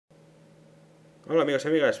Hola amigos y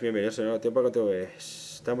amigas, bienvenidos a un nuevo tiempo que TV.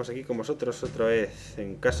 Estamos aquí con vosotros otra vez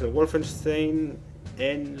en casa del Wolfenstein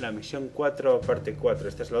en la misión 4, parte 4.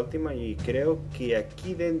 Esta es la última y creo que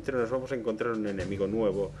aquí dentro nos vamos a encontrar un enemigo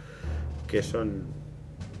nuevo, que son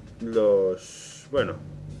los... bueno,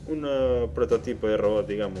 un prototipo de robot,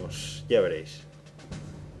 digamos, ya veréis.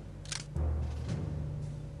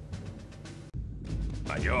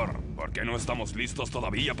 Mayor, ¿por qué no estamos listos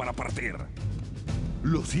todavía para partir?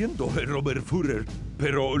 Lo siento, Robert Führer,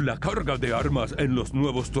 pero la carga de armas en los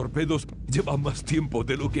nuevos torpedos lleva más tiempo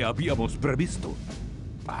de lo que habíamos previsto.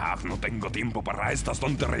 No tengo tiempo para estas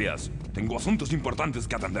tonterías. Tengo asuntos importantes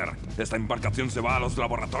que atender. Esta embarcación se va a los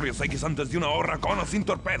laboratorios X antes de 1 hora con o sin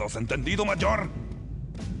torpedos, ¿entendido, Mayor?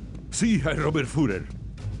 Sí, Robert Führer.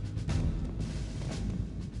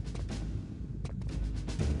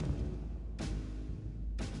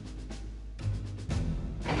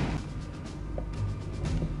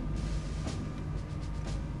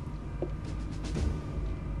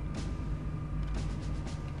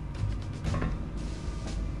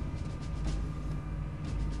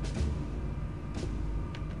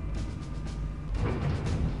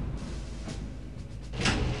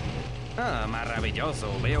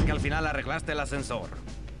 Maravilloso. Veo que al final arreglaste el ascensor.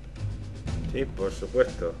 Sí, por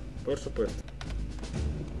supuesto, por supuesto.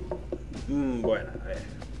 Bueno, a ver.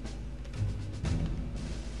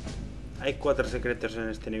 Hay 4 secretos en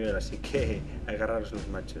este nivel, así que agarraros los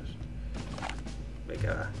machos.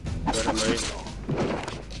 Venga, va. Vas a morir.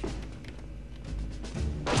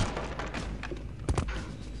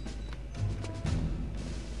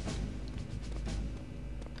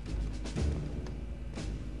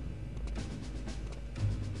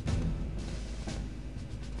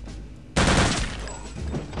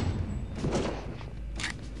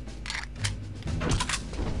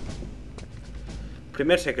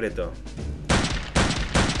 Primer secreto.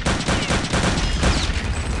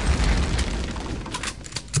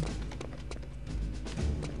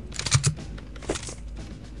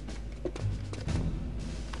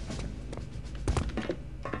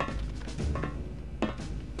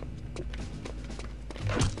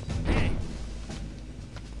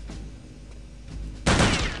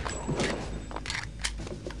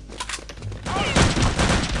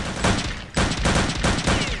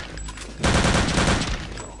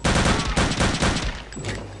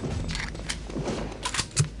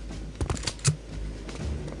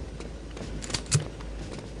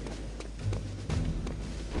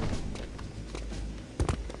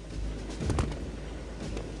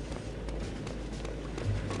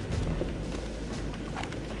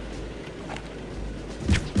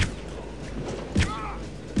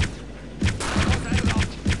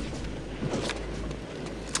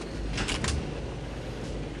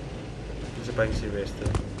 No sé para qué sirve esto.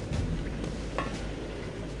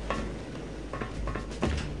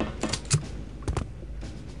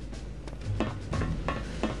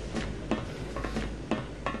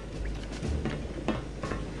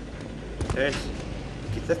 ¿Ves?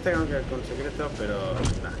 Quizás tenga que ver con secreto, pero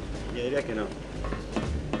nah, yo diría que no.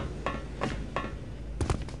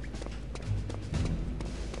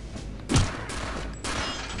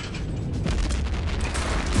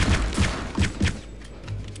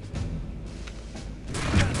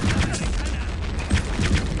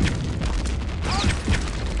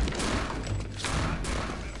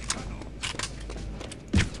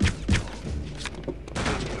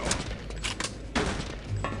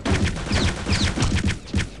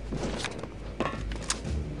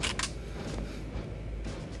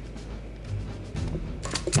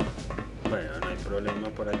 Bueno, no hay problema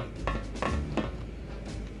por aquí.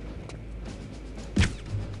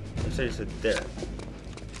 En serio se entera.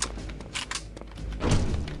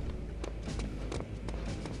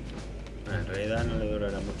 En realidad no le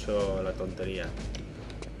durará mucho la tontería.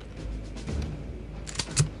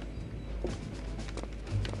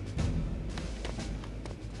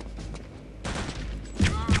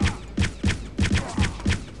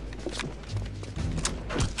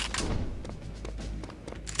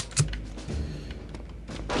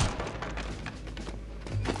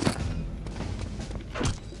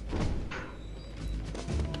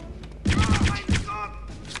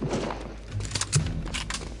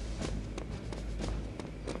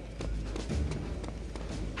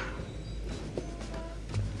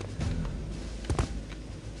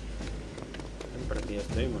 Por aquí ya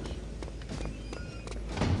estuvimos.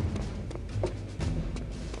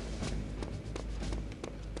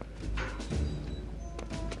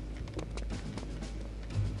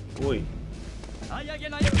 Uy. ¡Hay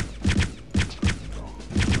alguien ahí!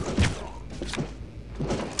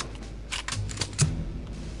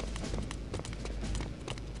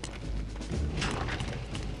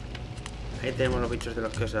 Ahí tenemos los bichos de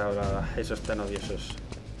los que os hablaba. Esos tan odiosos.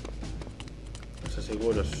 Os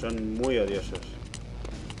aseguro, son muy odiosos.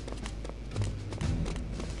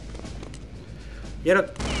 Y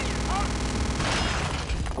ahora...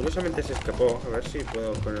 Curiosamente se escapó. A ver si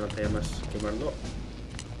puedo con el lanzallamas quemarlo.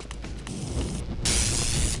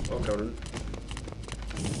 Oh, cabrón.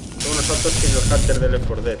 Son unos saltos que los hunters de Left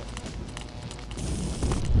 4 Dead.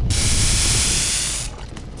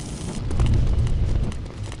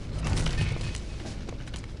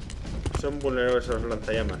 Son vulnerables a los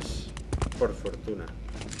lanzallamas. Por fortuna.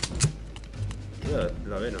 Tío,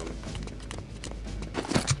 la Venom.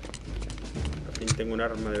 Al fin tengo un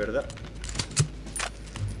arma de verdad.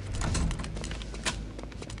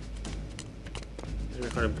 Es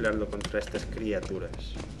mejor emplearlo contra estas criaturas.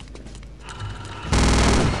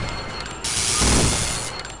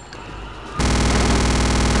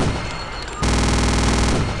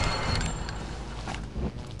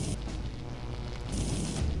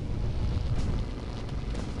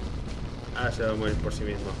 Ah, se va a morir por sí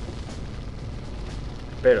mismo.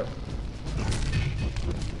 Pero...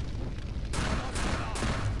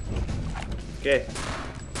 ¿Qué?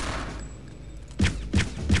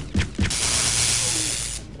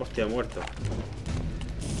 Hostia, muerto.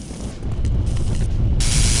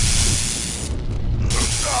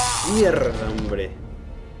 Mierda, hombre.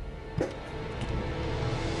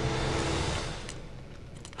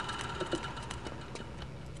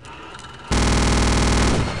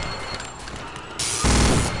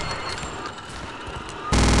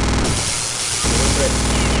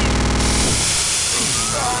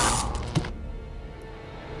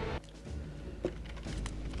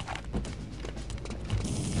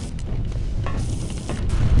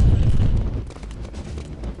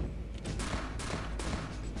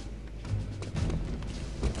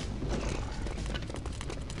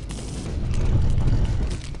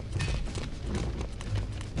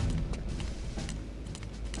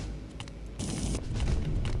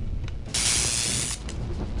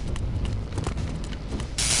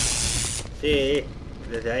 Sí,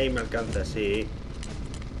 desde ahí me alcanza, sí.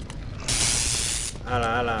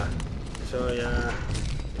 Ala, ala. Eso ya...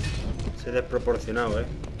 se ha desproporcionado, ¿eh?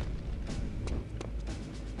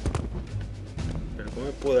 Pero ¿cómo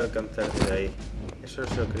me puede alcanzar desde ahí? Eso no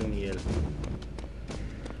se lo cree ni él.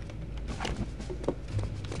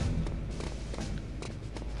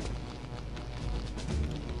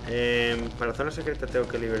 Para la zona secreta tengo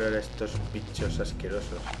que liberar a estos bichos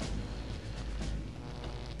asquerosos.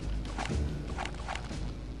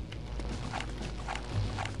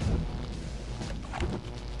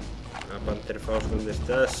 Panterfaust, ¿dónde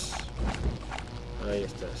estás? Ahí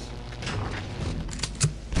estás.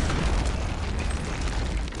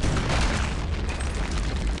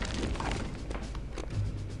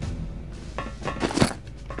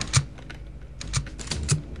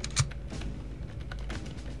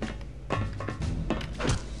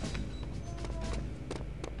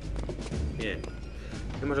 Bien.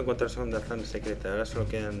 Hemos encontrado segunda zona secreta. Ahora solo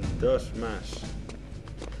quedan 2 más.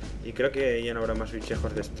 Y creo que ya no habrá más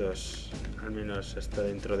bichejos de estos. Al menos hasta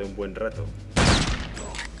dentro de un buen rato.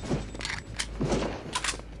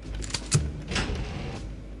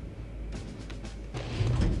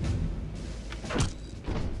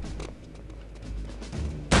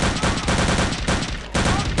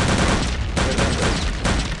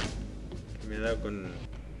 Me ha dado con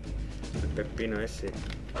el pepino ese.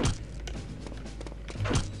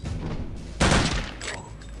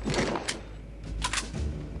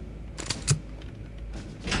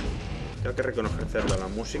 Tengo que reconocerlo, la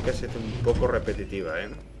música se hace un poco repetitiva,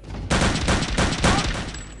 ¿eh?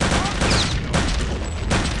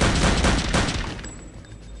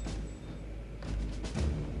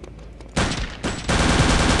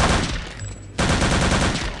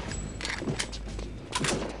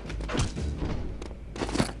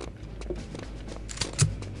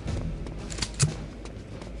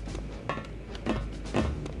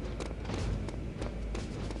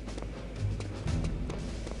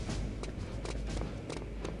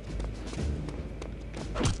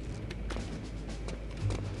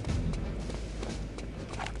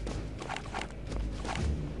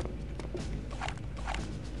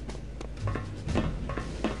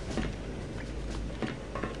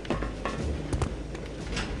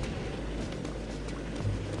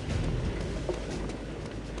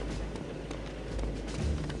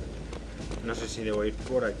 No sé si debo ir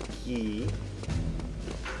por aquí.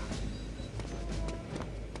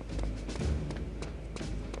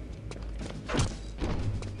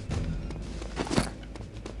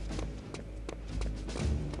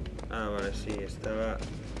 Ah, vale, sí, estaba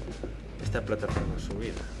esta plataforma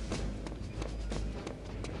subida.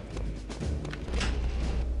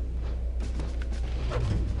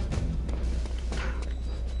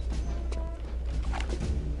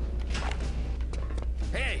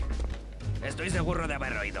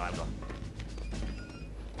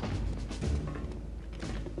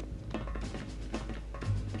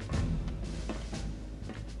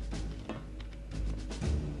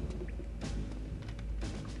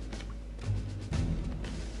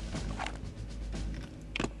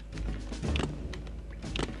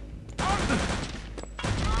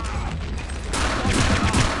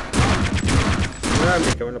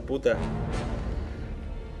 cago en la puta.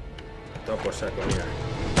 Todo por saco, mira.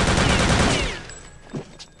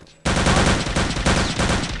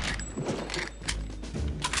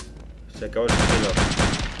 Se acabó el sigilo.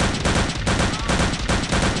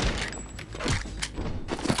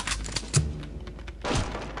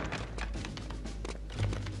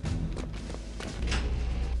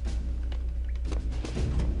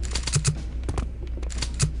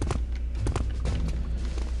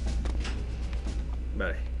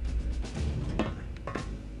 Vale.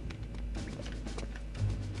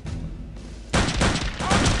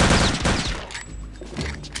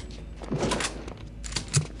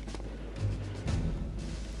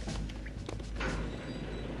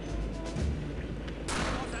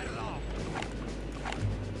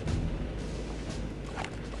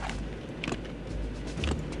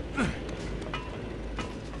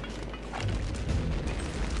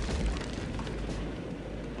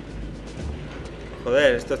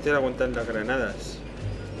 Joder, estos tíos aguantan las granadas.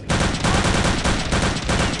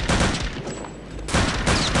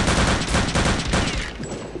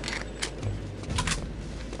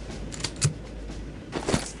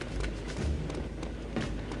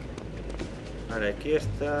 Vale, aquí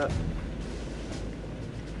está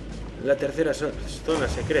la tercera zona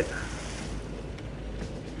secreta.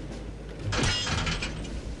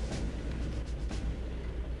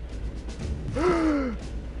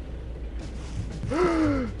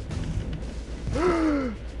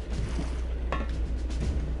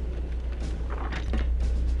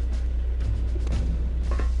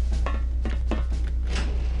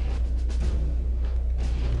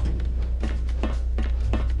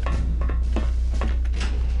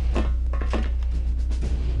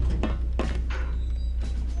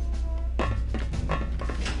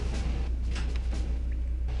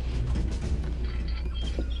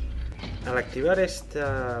 Al activar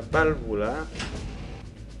esta válvula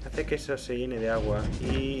hace que eso se llene de agua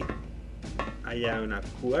y haya una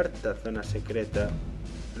cuarta zona secreta,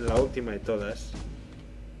 la última de todas,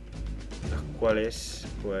 las cuales,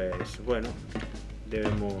 pues bueno,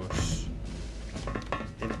 debemos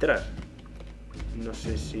entrar. No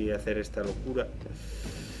sé si hacer esta locura.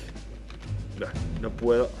 No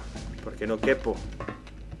puedo porque no quepo.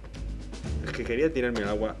 Es que quería tirarme al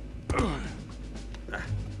agua.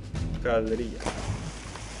 Calderilla.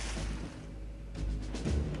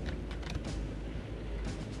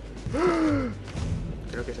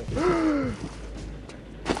 Creo que es aquí.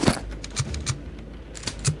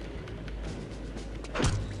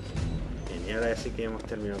 Bien, y ahora sí que hemos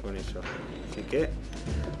terminado con eso. Así que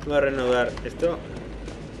voy a renovar esto.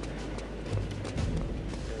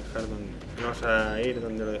 Vamos a ir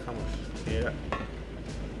donde lo dejamos. Que era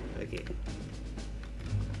aquí.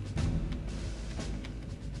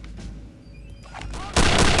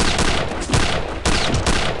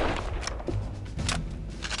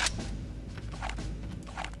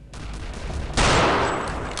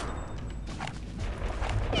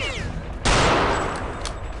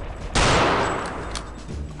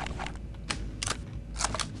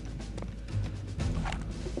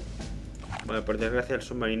 Bueno, por desgracia el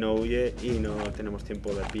submarino huye y no tenemos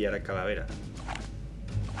tiempo de pillar a Calavera.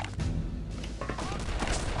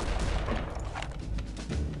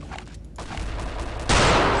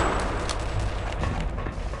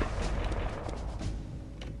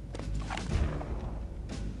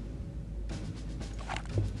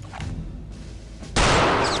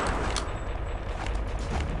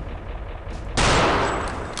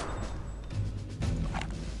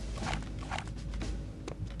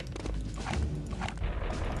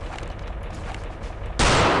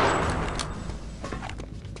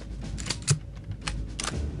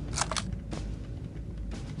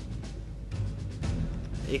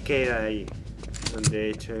 ¿Y qué era ahí? Donde he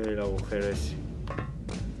hecho el agujero ese.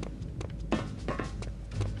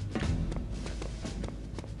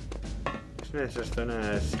 Es una de esas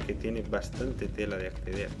zonas que tiene bastante tela de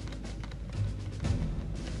acceder.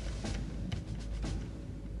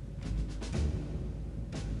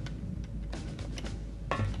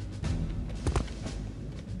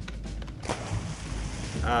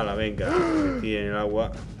 ¡Hala, venga! Me metí en el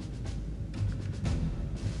agua.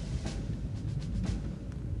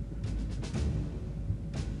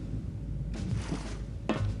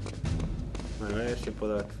 Bueno, a ver si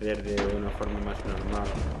puedo acceder de una forma más normal.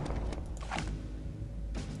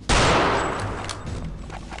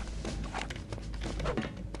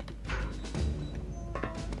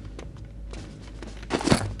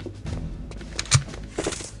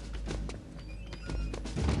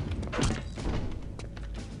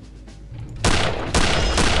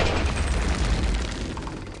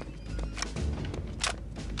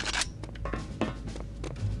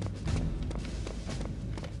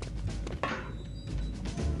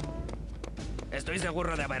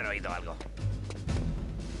 seguro de haber oído algo.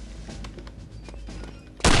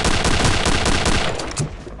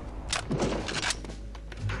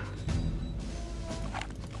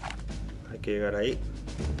 Hay que llegar ahí.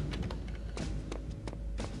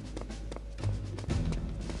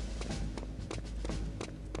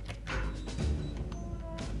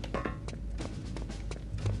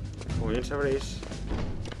 Como bien sabréis,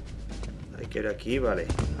 hay que ir aquí, vale.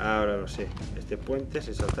 Ahora lo sé. Este puente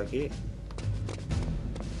se salta aquí.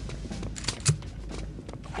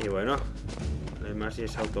 Y bueno, además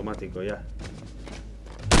es automático ya.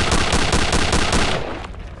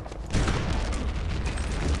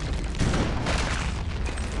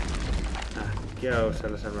 Aquí a usar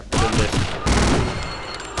las armas potentes.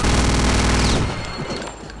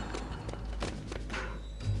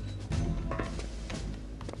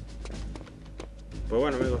 Pues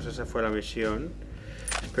bueno amigos, esa fue la misión.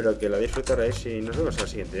 Espero que la disfrutaréis y nos vemos en la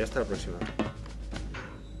siguiente. Y hasta la próxima.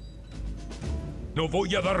 No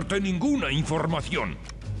voy a darte ninguna información.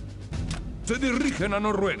 Se dirigen a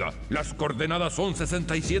Noruega. Las coordenadas son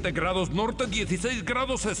 67 grados norte, 16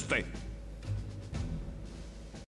 grados este.